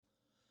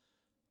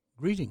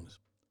Greetings.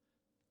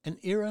 An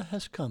era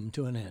has come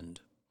to an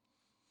end.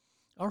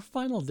 Our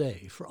final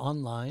day for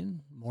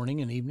online morning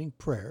and evening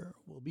prayer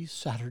will be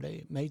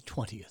Saturday, May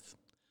 20th.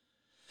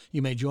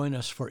 You may join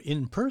us for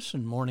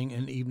in-person morning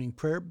and evening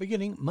prayer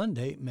beginning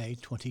Monday, May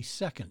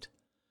 22nd.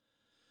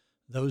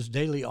 Those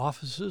daily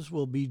offices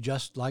will be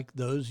just like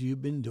those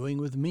you've been doing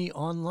with me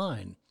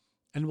online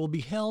and will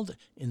be held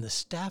in the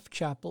staff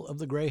chapel of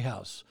the Gray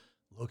House,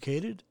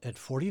 located at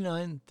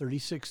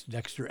 4936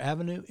 Dexter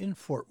Avenue in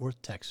Fort Worth,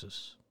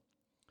 Texas.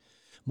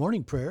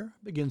 Morning prayer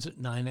begins at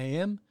 9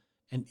 a.m.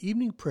 and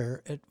evening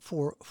prayer at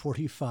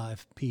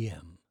 4:45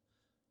 p.m.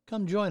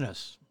 Come join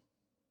us.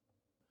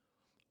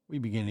 We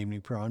begin evening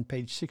prayer on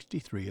page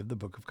 63 of the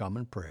Book of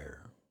Common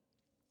Prayer.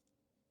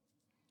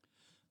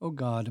 O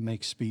God,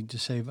 make speed to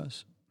save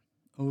us.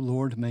 O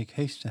Lord, make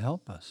haste to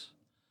help us.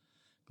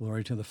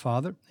 Glory to the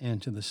Father,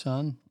 and to the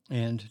Son,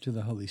 and to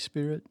the Holy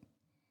Spirit,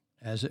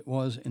 as it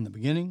was in the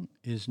beginning,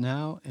 is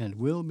now, and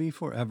will be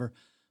forever.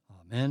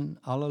 Amen.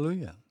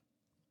 Alleluia.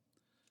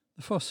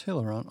 The Phos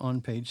Hilaron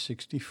on page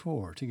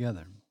 64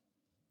 together.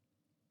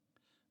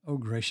 O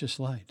gracious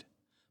light,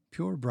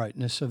 pure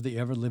brightness of the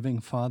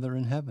ever-living Father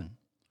in heaven,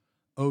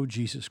 O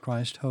Jesus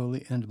Christ,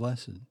 holy and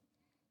blessed,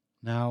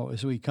 now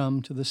as we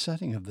come to the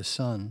setting of the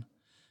sun,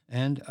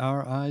 and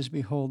our eyes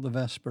behold the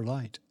vesper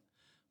light,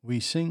 we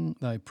sing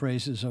thy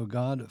praises, O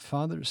God,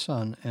 Father,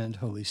 Son, and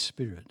Holy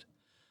Spirit.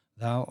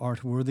 Thou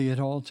art worthy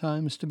at all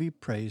times to be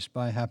praised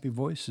by happy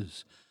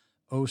voices,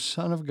 O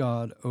Son of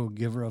God, O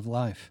Giver of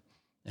life,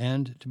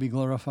 and to be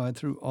glorified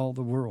through all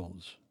the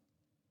worlds.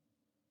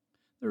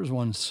 There is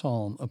one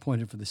psalm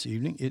appointed for this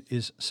evening. It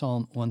is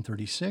Psalm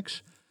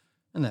 136,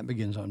 and that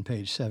begins on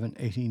page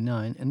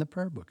 789 in the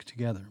prayer book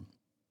together.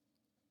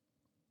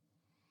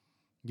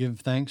 Give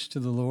thanks to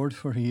the Lord,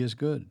 for he is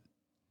good,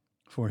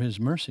 for his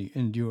mercy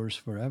endures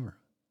forever.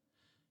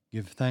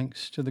 Give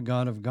thanks to the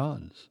God of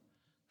gods,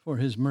 for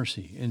his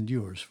mercy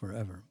endures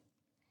forever.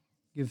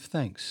 Give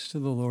thanks to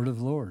the Lord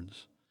of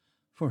lords,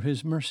 for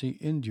his mercy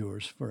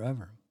endures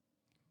forever.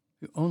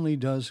 Who only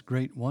does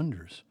great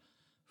wonders,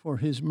 for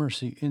his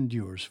mercy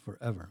endures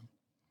forever.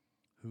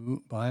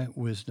 Who by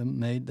wisdom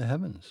made the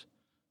heavens,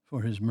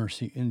 for his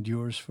mercy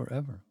endures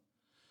forever.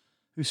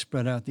 Who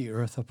spread out the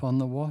earth upon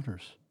the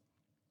waters,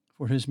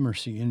 for his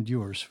mercy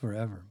endures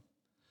forever.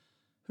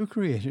 Who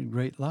created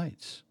great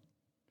lights,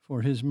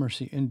 for his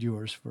mercy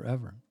endures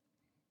forever.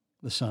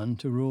 The sun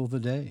to rule the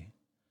day,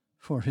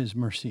 for his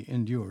mercy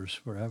endures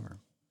forever.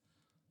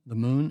 The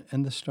moon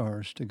and the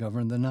stars to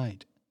govern the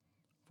night,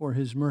 for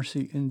his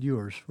mercy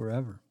endures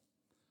forever.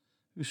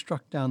 Who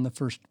struck down the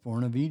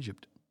firstborn of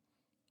Egypt,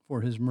 for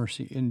his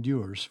mercy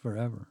endures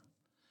forever.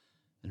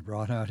 And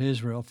brought out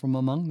Israel from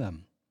among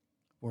them,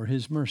 for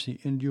his mercy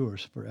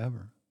endures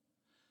forever.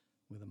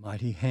 With a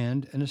mighty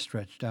hand and a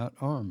stretched out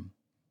arm,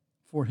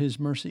 for his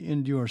mercy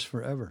endures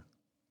forever.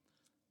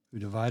 Who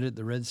divided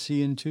the Red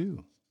Sea in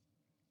two,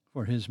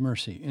 for his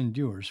mercy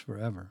endures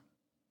forever.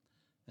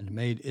 And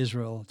made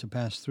Israel to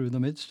pass through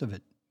the midst of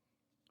it,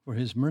 for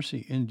his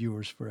mercy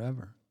endures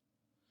forever.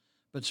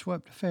 But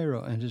swept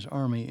Pharaoh and his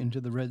army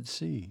into the Red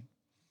Sea,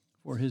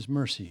 for his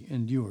mercy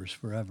endures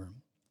forever.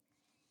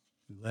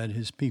 Who led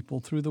his people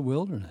through the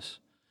wilderness,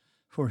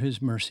 for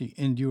his mercy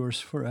endures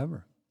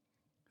forever.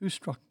 Who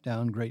struck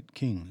down great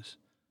kings,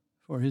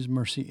 for his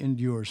mercy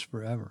endures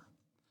forever.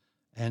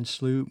 And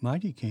slew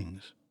mighty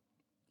kings,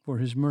 for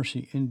his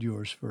mercy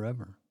endures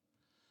forever.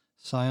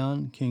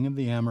 Sihon, king of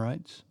the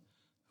Amorites,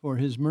 for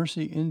his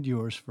mercy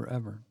endures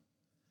forever.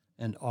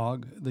 And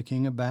Og, the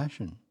king of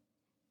Bashan,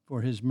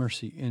 for his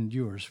mercy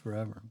endures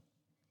forever.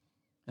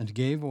 And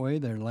gave away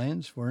their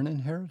lands for an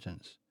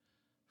inheritance,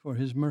 for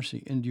his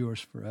mercy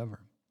endures forever.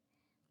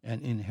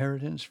 An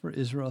inheritance for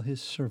Israel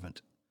his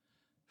servant,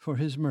 for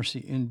his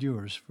mercy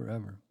endures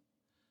forever.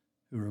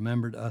 Who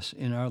remembered us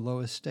in our low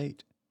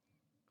estate,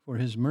 for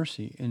his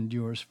mercy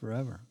endures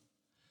forever.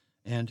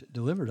 And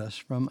delivered us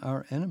from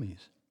our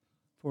enemies,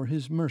 for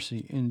his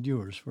mercy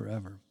endures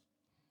forever.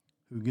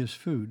 Who gives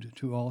food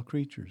to all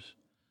creatures,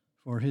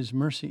 for his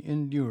mercy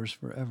endures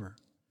forever.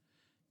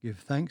 Give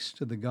thanks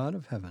to the God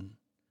of heaven,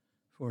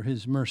 for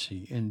his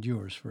mercy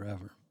endures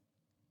forever.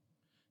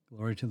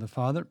 Glory to the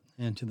Father,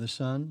 and to the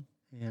Son,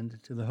 and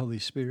to the Holy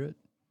Spirit,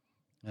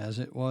 as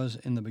it was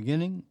in the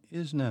beginning,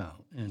 is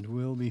now, and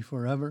will be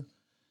forever.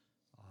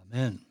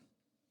 Amen.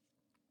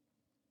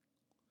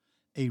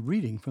 A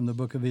reading from the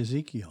book of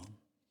Ezekiel.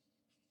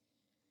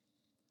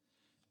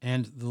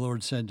 And the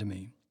Lord said to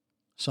me,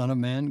 Son of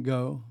man,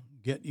 go,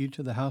 get you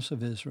to the house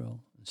of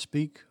Israel, and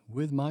speak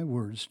with my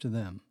words to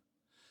them.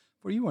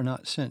 For you are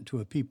not sent to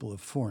a people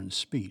of foreign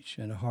speech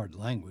and a hard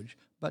language,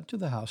 but to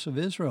the house of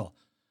Israel,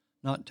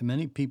 not to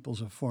many peoples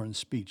of foreign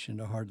speech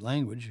and a hard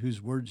language,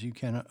 whose words you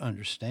cannot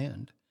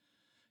understand.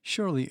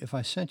 Surely if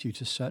I sent you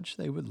to such,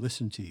 they would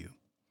listen to you.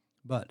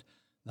 But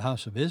the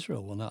house of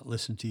Israel will not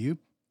listen to you,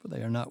 for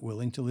they are not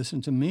willing to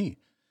listen to me,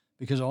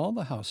 because all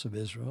the house of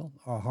Israel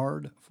are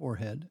hard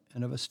forehead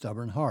and of a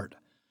stubborn heart.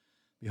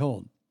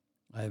 Behold,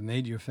 I have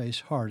made your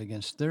face hard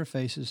against their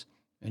faces,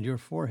 and your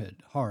forehead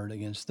hard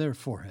against their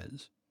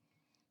foreheads.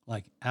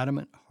 Like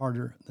adamant,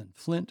 harder than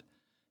flint,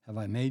 have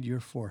I made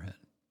your forehead.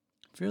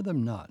 Fear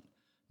them not,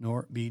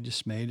 nor be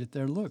dismayed at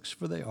their looks,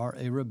 for they are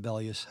a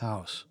rebellious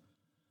house.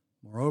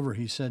 Moreover,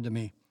 he said to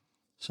me,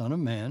 Son of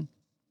man,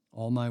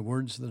 all my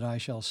words that I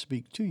shall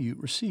speak to you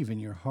receive in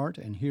your heart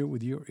and hear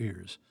with your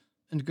ears.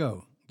 And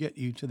go, get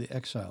you to the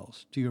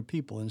exiles, to your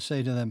people, and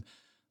say to them,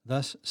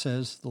 Thus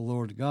says the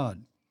Lord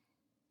God,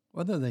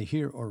 whether they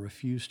hear or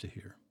refuse to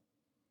hear.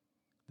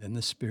 Then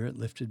the Spirit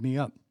lifted me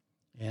up,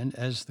 and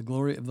as the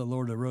glory of the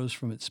Lord arose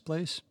from its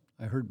place,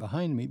 I heard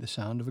behind me the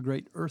sound of a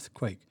great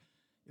earthquake.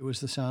 It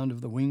was the sound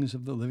of the wings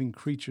of the living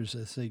creatures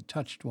as they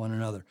touched one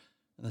another,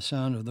 and the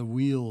sound of the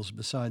wheels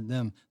beside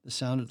them that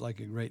sounded like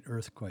a great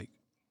earthquake.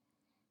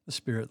 The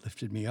Spirit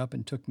lifted me up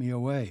and took me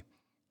away,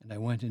 and I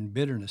went in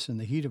bitterness in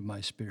the heat of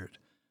my spirit,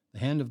 the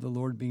hand of the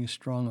Lord being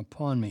strong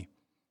upon me.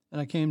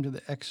 And I came to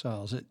the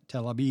exiles at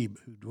Tel Abib,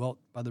 who dwelt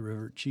by the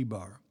river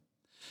Chebar.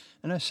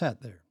 And I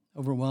sat there,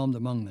 overwhelmed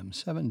among them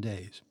 7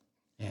 days.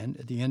 And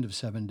at the end of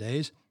 7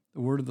 days,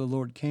 the word of the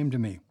Lord came to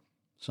me,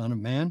 Son of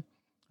man,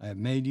 I have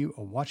made you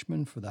a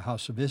watchman for the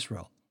house of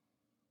Israel.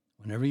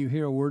 Whenever you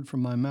hear a word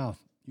from my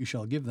mouth, you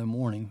shall give them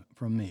warning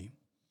from me.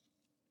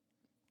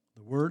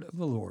 The word of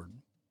the Lord.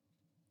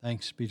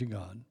 Thanks be to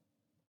God.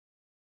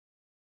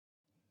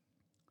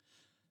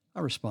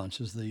 Our response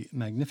is the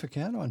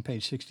Magnificat on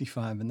page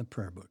 65 in the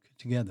prayer book,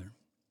 together.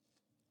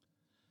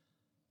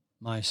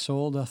 My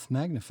soul doth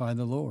magnify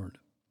the Lord,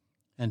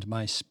 and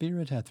my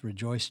spirit hath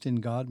rejoiced in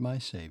God my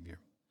Saviour.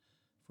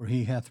 For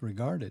he hath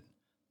regarded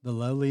the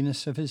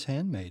lowliness of his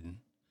handmaiden.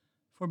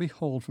 For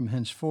behold, from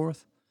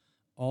henceforth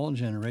all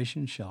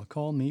generations shall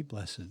call me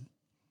blessed.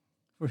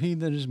 For he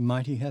that is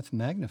mighty hath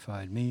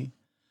magnified me,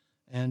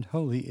 and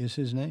holy is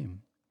his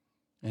name.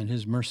 And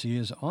his mercy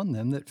is on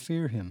them that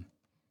fear him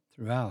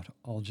throughout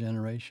all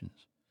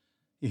generations.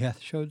 He hath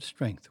showed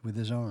strength with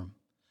his arm.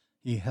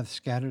 He hath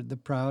scattered the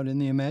proud in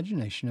the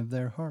imagination of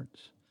their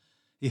hearts.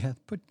 He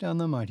hath put down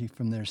the mighty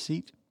from their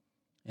seat,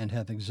 and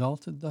hath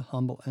exalted the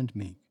humble and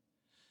meek.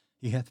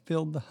 He hath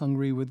filled the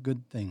hungry with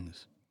good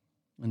things,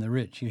 and the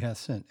rich he hath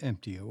sent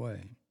empty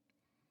away.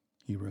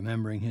 He,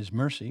 remembering his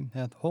mercy,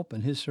 hath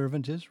holpen his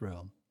servant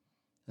Israel,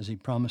 as he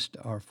promised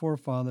our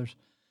forefathers,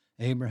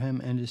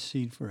 Abraham and his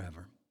seed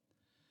forever.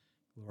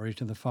 Glory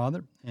to the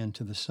Father, and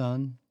to the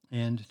Son,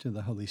 and to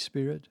the Holy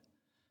Spirit,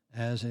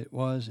 as it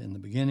was in the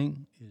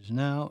beginning, is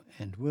now,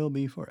 and will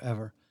be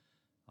forever.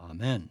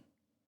 Amen.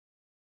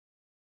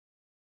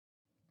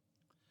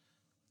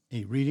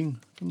 A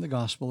reading from the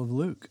Gospel of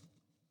Luke.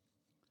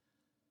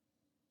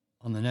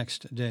 On the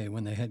next day,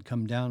 when they had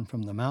come down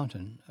from the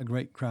mountain, a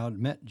great crowd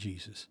met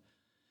Jesus.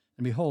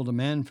 And behold, a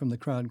man from the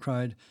crowd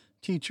cried,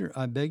 Teacher,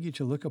 I beg you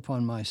to look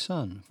upon my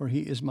son, for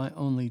he is my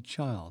only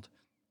child.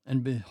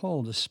 And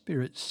behold, a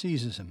spirit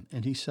seizes him,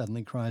 and he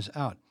suddenly cries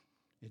out.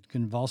 It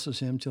convulses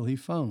him till he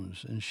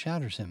foams and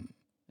shatters him,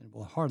 and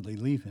will hardly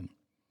leave him.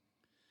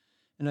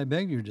 And I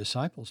begged your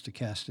disciples to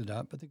cast it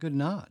out, but they could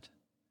not.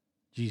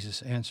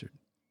 Jesus answered,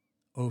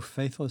 O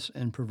faithless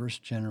and perverse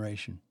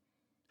generation,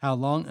 how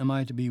long am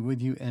I to be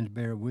with you and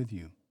bear with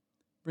you?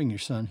 Bring your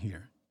son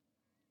here.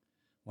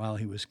 While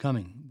he was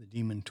coming, the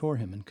demon tore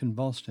him and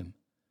convulsed him.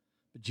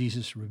 But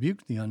Jesus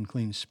rebuked the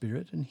unclean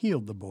spirit and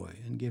healed the boy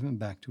and gave him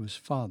back to his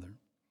father.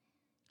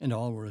 And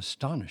all were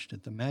astonished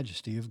at the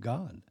majesty of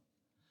God.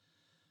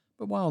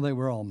 But while they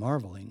were all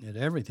marveling at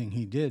everything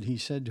he did, he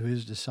said to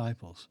his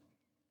disciples,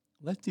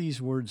 Let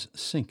these words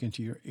sink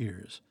into your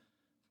ears,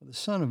 for the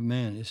Son of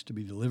Man is to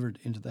be delivered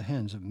into the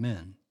hands of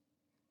men.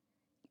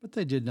 But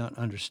they did not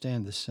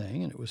understand this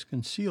saying, and it was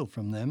concealed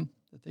from them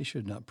that they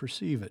should not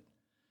perceive it.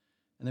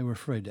 And they were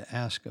afraid to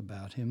ask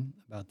about him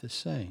about this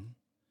saying.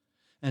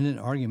 And an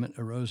argument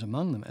arose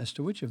among them as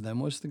to which of them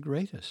was the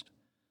greatest.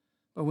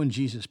 But when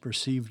Jesus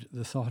perceived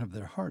the thought of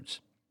their hearts,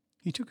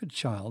 he took a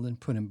child and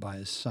put him by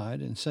his side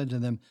and said to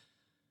them,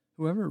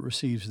 Whoever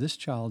receives this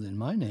child in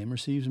my name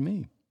receives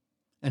me,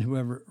 and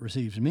whoever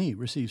receives me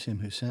receives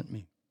him who sent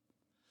me.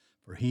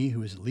 For he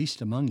who is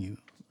least among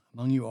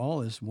you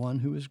all is one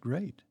who is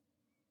great.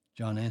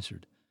 John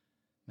answered,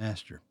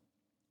 Master,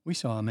 we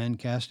saw a man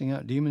casting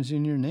out demons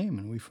in your name,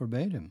 and we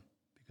forbade him,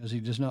 because he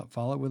does not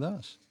follow with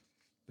us.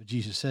 But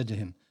Jesus said to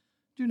him,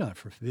 Do not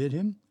forbid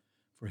him,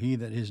 for he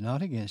that is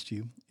not against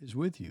you is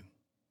with you.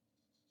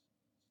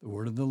 The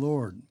word of the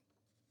Lord.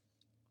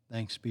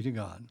 Thanks be to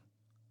God.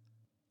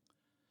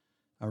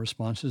 Our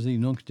response is the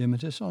Nunc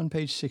Dimittis on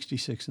page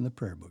 66 in the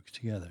prayer book,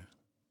 together.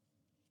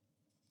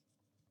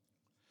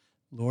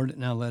 Lord,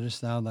 now lettest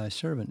thou thy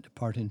servant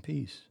depart in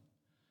peace,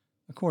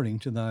 according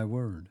to thy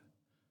word.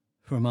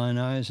 For mine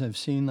eyes have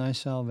seen thy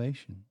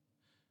salvation,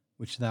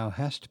 which thou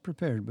hast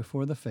prepared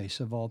before the face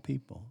of all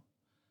people,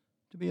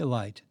 to be a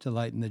light to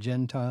lighten the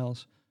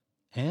Gentiles,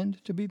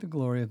 and to be the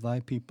glory of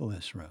thy people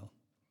Israel.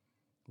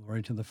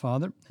 Glory to the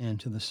Father, and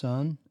to the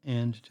Son,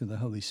 and to the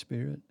Holy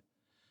Spirit,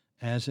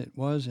 as it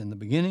was in the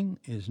beginning,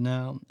 is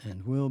now,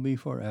 and will be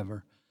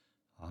forever.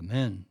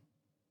 Amen.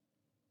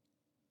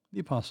 The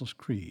Apostles'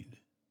 Creed,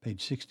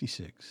 page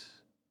 66.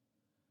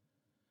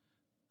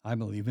 I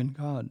believe in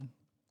God,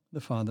 the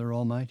Father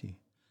Almighty,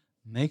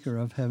 maker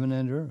of heaven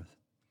and earth,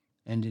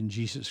 and in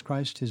Jesus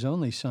Christ, his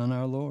only Son,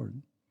 our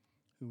Lord,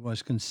 who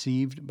was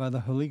conceived by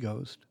the Holy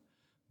Ghost,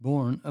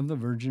 born of the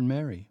Virgin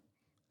Mary,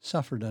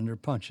 suffered under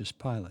Pontius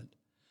Pilate,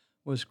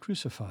 was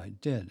crucified,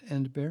 dead,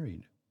 and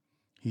buried.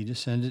 He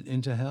descended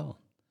into hell.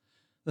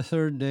 The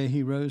third day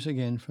he rose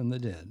again from the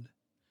dead.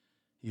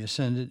 He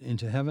ascended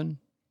into heaven,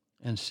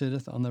 and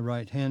sitteth on the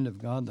right hand of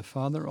God the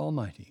Father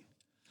Almighty.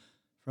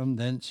 From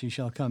thence he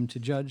shall come to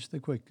judge the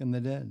quick and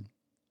the dead.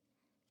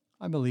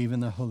 I believe in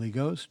the Holy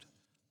Ghost,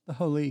 the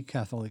Holy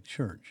Catholic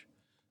Church,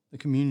 the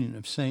communion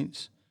of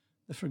saints,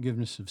 the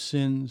forgiveness of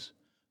sins,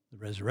 the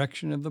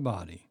resurrection of the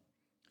body,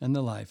 and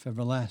the life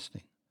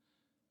everlasting.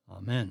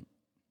 Amen.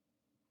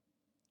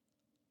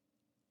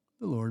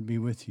 The Lord be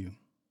with you.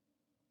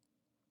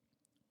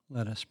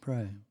 Let us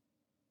pray.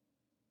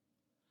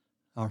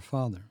 Our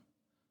Father,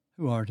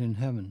 who art in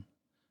heaven,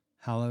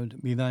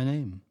 hallowed be thy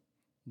name.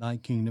 Thy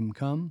kingdom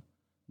come,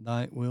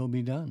 thy will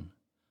be done,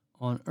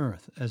 on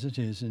earth as it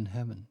is in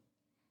heaven.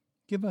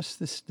 Give us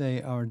this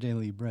day our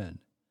daily bread,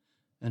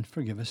 and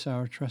forgive us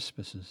our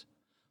trespasses,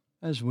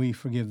 as we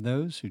forgive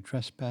those who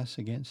trespass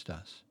against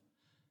us.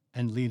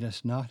 And lead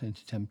us not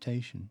into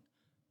temptation,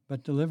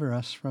 but deliver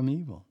us from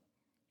evil.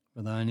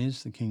 For thine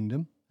is the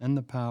kingdom, and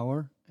the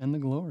power, and the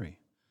glory,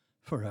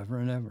 forever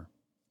and ever.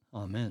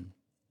 Amen.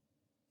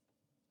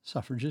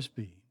 Suffrages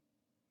be.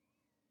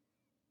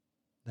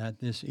 That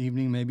this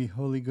evening may be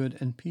wholly good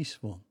and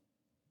peaceful,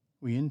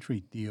 we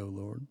entreat thee, O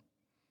Lord,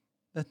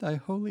 that thy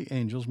holy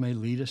angels may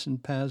lead us in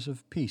paths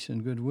of peace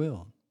and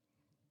goodwill.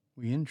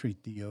 We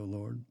entreat thee, O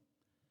Lord,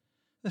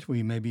 that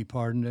we may be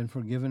pardoned and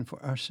forgiven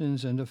for our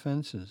sins and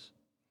offenses.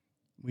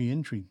 We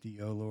entreat thee,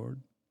 O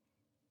Lord,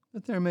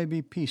 that there may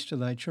be peace to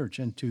thy church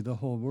and to the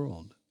whole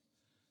world.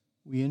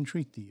 We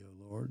entreat thee, O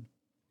Lord,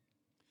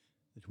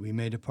 that we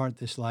may depart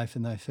this life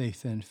in thy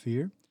faith and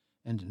fear,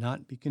 and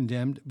not be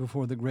condemned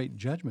before the great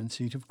judgment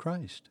seat of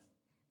Christ.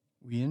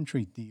 We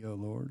entreat thee, O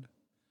Lord,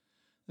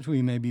 that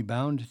we may be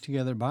bound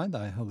together by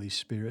thy Holy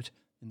Spirit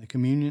in the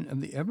communion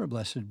of the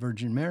ever-blessed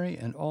Virgin Mary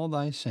and all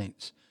thy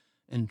saints,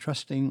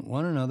 entrusting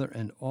one another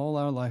and all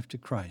our life to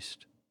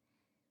Christ.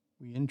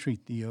 We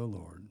entreat thee, O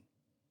Lord.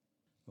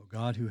 O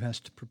God, who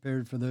hast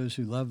prepared for those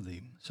who love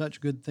thee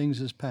such good things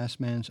as pass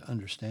man's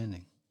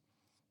understanding,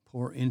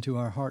 pour into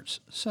our hearts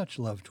such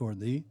love toward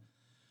thee,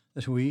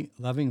 that we,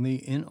 loving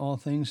thee in all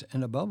things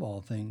and above all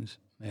things,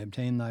 may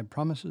obtain thy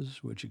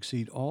promises which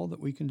exceed all that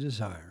we can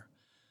desire.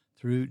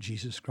 Through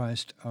Jesus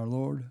Christ our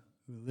Lord,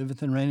 who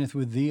liveth and reigneth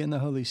with thee in the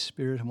Holy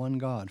Spirit, one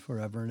God,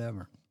 forever and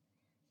ever.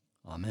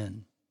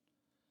 Amen.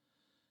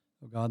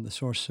 O God, the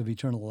source of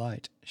eternal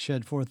light,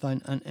 shed forth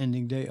thine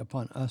unending day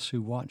upon us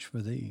who watch for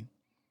thee,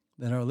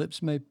 that our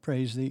lips may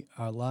praise thee,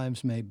 our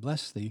lives may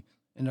bless thee,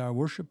 and our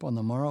worship on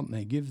the morrow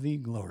may give thee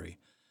glory.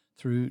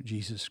 Through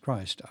Jesus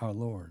Christ our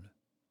Lord.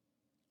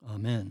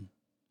 Amen.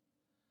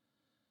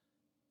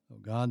 O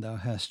God, thou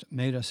hast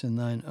made us in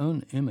thine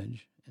own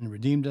image, and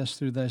redeemed us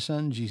through thy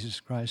Son, Jesus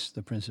Christ,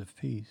 the Prince of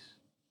Peace.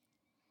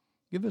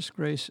 Give us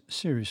grace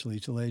seriously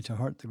to lay to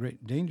heart the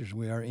great dangers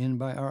we are in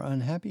by our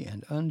unhappy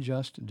and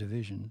unjust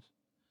divisions.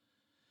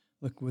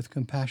 Look with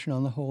compassion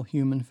on the whole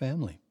human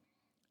family.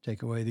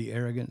 Take away the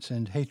arrogance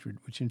and hatred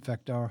which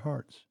infect our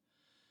hearts.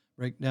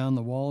 Break down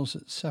the walls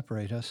that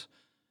separate us,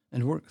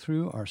 and work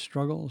through our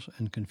struggles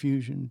and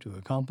confusion to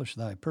accomplish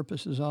thy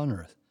purposes on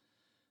earth,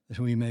 that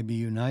we may be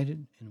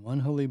united in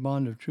one holy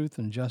bond of truth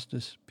and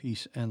justice,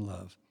 peace and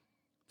love,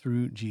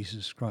 through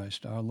Jesus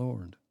Christ our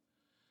Lord.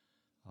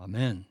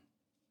 Amen.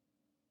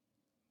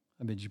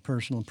 I bid you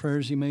personal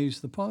prayers. You may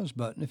use the pause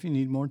button if you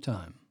need more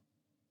time.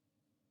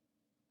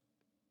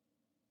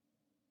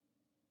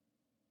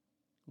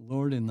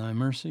 Lord, in thy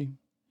mercy,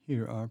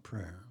 hear our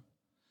prayer.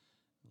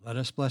 Let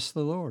us bless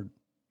the Lord.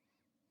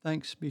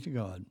 Thanks be to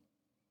God.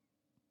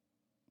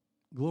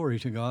 Glory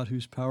to God,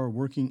 whose power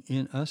working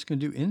in us can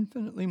do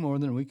infinitely more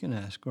than we can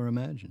ask or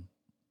imagine.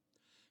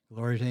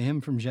 Glory to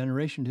him from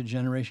generation to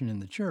generation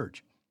in the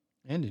church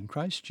and in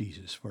Christ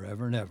Jesus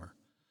forever and ever.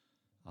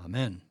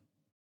 Amen.